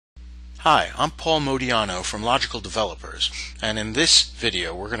Hi, I'm Paul Modiano from Logical Developers, and in this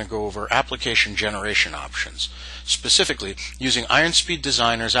video we're going to go over application generation options, specifically using IronSpeed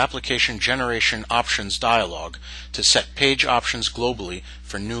Designer's application generation options dialog to set page options globally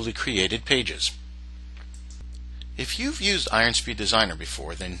for newly created pages. If you've used IronSpeed Designer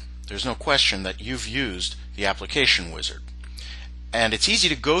before, then there's no question that you've used the application wizard. And it's easy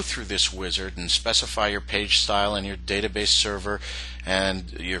to go through this wizard and specify your page style and your database server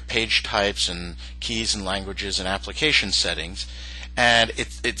and your page types and keys and languages and application settings. And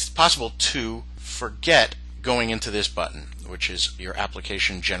it's possible to forget going into this button, which is your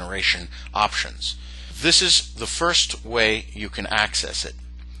application generation options. This is the first way you can access it.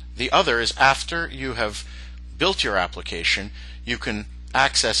 The other is after you have built your application, you can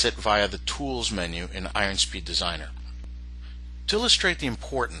access it via the Tools menu in IronSpeed Designer. To illustrate the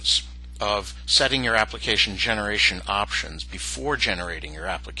importance of setting your application generation options before generating your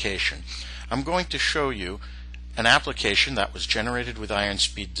application, I'm going to show you an application that was generated with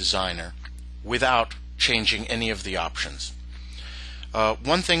IronSpeed Designer without changing any of the options.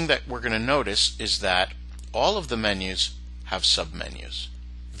 One thing that we're going to notice is that all of the menus have submenus.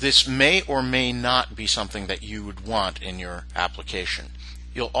 This may or may not be something that you would want in your application.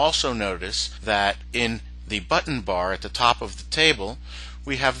 You'll also notice that in the button bar at the top of the table,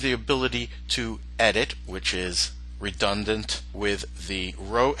 we have the ability to edit, which is redundant with the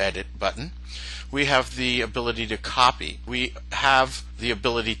row edit button. We have the ability to copy. We have the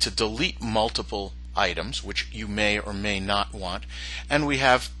ability to delete multiple items, which you may or may not want. And we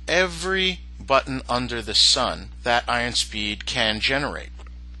have every button under the sun that IronSpeed can generate.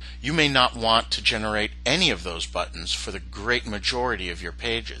 You may not want to generate any of those buttons for the great majority of your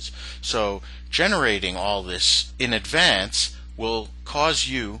pages. So generating all this in advance will cause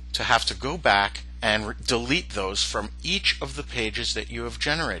you to have to go back and delete those from each of the pages that you have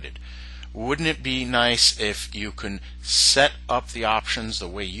generated. Wouldn't it be nice if you can set up the options the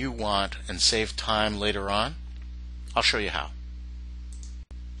way you want and save time later on? I'll show you how.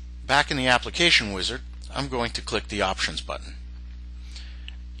 Back in the application wizard, I'm going to click the Options button.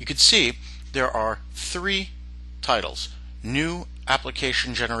 You can see there are three titles: New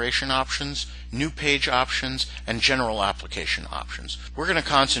Application Generation Options, New Page Options, and General Application Options. We're going to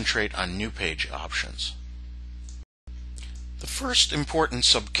concentrate on New Page Options. The first important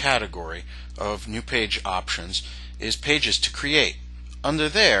subcategory of New Page Options is Pages to Create. Under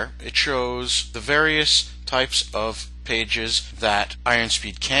there, it shows the various types of pages that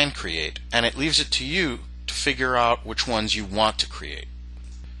IronSpeed can create, and it leaves it to you to figure out which ones you want to create.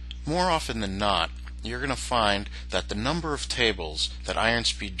 More often than not, you're going to find that the number of tables that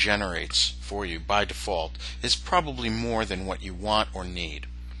IronSpeed generates for you by default is probably more than what you want or need.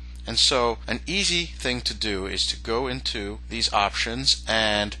 And so an easy thing to do is to go into these options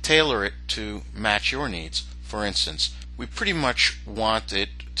and tailor it to match your needs. For instance, we pretty much want it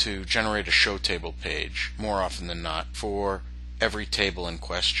to generate a show table page more often than not for every table in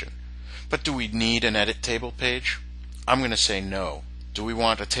question. But do we need an edit table page? I'm going to say no. Do we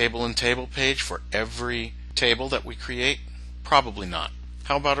want a table in table page for every table that we create? Probably not.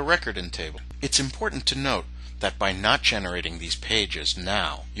 How about a record in table? It's important to note that by not generating these pages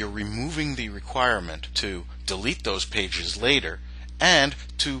now, you're removing the requirement to delete those pages later and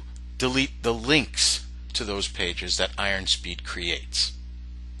to delete the links to those pages that IronSpeed creates.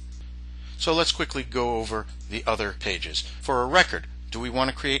 So let's quickly go over the other pages. For a record, do we want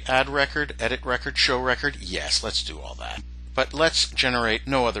to create add record, edit record, show record? Yes, let's do all that. But let's generate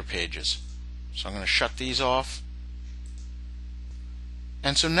no other pages. So I'm going to shut these off.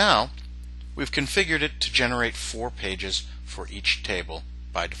 And so now we've configured it to generate 4 pages for each table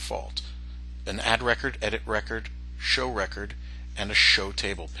by default: an add record, edit record, show record, and a show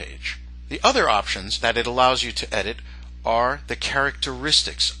table page. The other options that it allows you to edit are the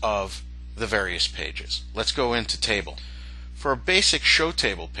characteristics of the various pages. Let's go into table. For a basic show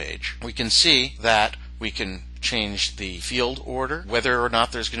table page, we can see that we can change the field order, whether or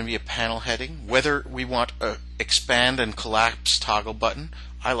not there's going to be a panel heading, whether we want a expand and collapse toggle button.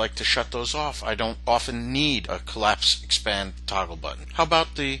 I like to shut those off. I don't often need a collapse expand toggle button. How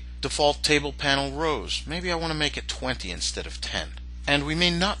about the default table panel rows? Maybe I want to make it 20 instead of 10. And we may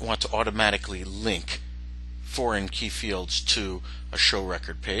not want to automatically link foreign key fields to a show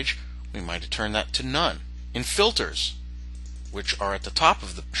record page. We might turn that to none. In filters, which are at the top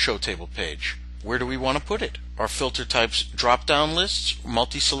of the show table page, where do we want to put it? Are filter types drop-down lists,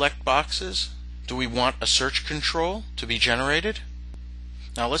 multi-select boxes? Do we want a search control to be generated?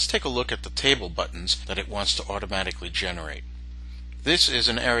 Now let's take a look at the table buttons that it wants to automatically generate. This is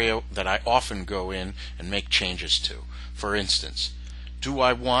an area that I often go in and make changes to. For instance, Do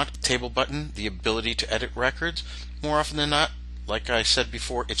I want a table button the ability to edit records? More often than not, like I said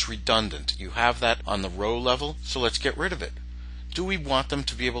before, it's redundant. You have that on the row level, so let's get rid of it. Do we want them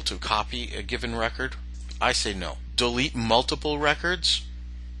to be able to copy a given record? I say no. Delete multiple records?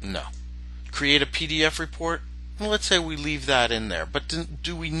 No. Create a PDF report? Well, let's say we leave that in there, but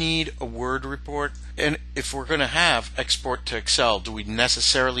do we need a Word report? And if we're going to have export to Excel, do we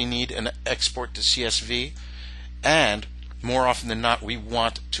necessarily need an export to CSV? And more often than not, we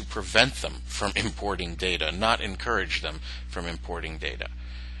want to prevent them from importing data, not encourage them from importing data.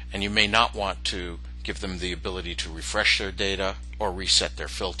 And you may not want to give them the ability to refresh their data or reset their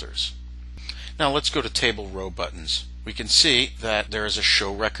filters. Now let's go to table row buttons. We can see that there is a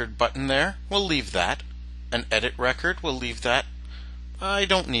show record button there. We'll leave that. An edit record, we'll leave that. I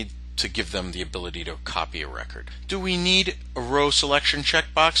don't need to give them the ability to copy a record. Do we need a row selection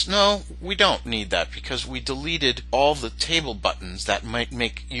checkbox? No, we don't need that because we deleted all the table buttons that might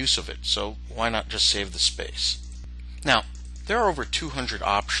make use of it, so why not just save the space? Now, there are over 200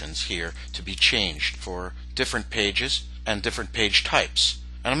 options here to be changed for different pages and different page types.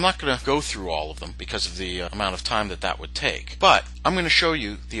 And I'm not going to go through all of them because of the amount of time that would take. But I'm going to show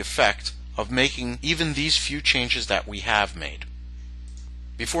you the effect of making even these few changes that we have made.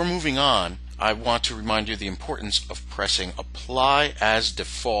 Before moving on, I want to remind you the importance of pressing Apply as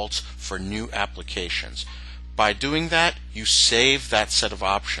Defaults for new applications. By doing that, you save that set of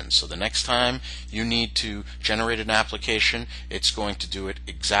options. So the next time you need to generate an application, it's going to do it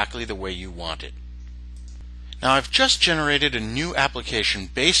exactly the way you want it. Now I've just generated a new application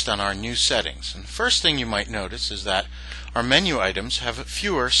based on our new settings. And the first thing you might notice is that our menu items have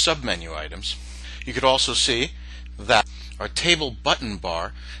fewer submenu items. You could also see that our table button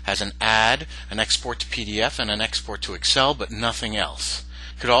bar has an add, an export to PDF, and an export to Excel, but nothing else.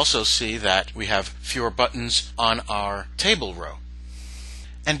 You could also see that we have fewer buttons on our table row.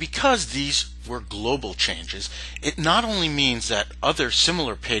 And because these were global changes, it not only means that other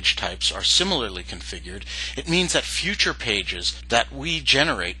similar page types are similarly configured, it means that future pages that we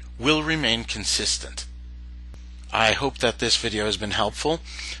generate will remain consistent. I hope that this video has been helpful.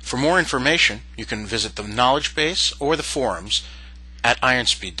 For more information, you can visit the knowledge base or the forums at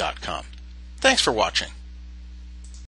ironspeed.com. Thanks for watching.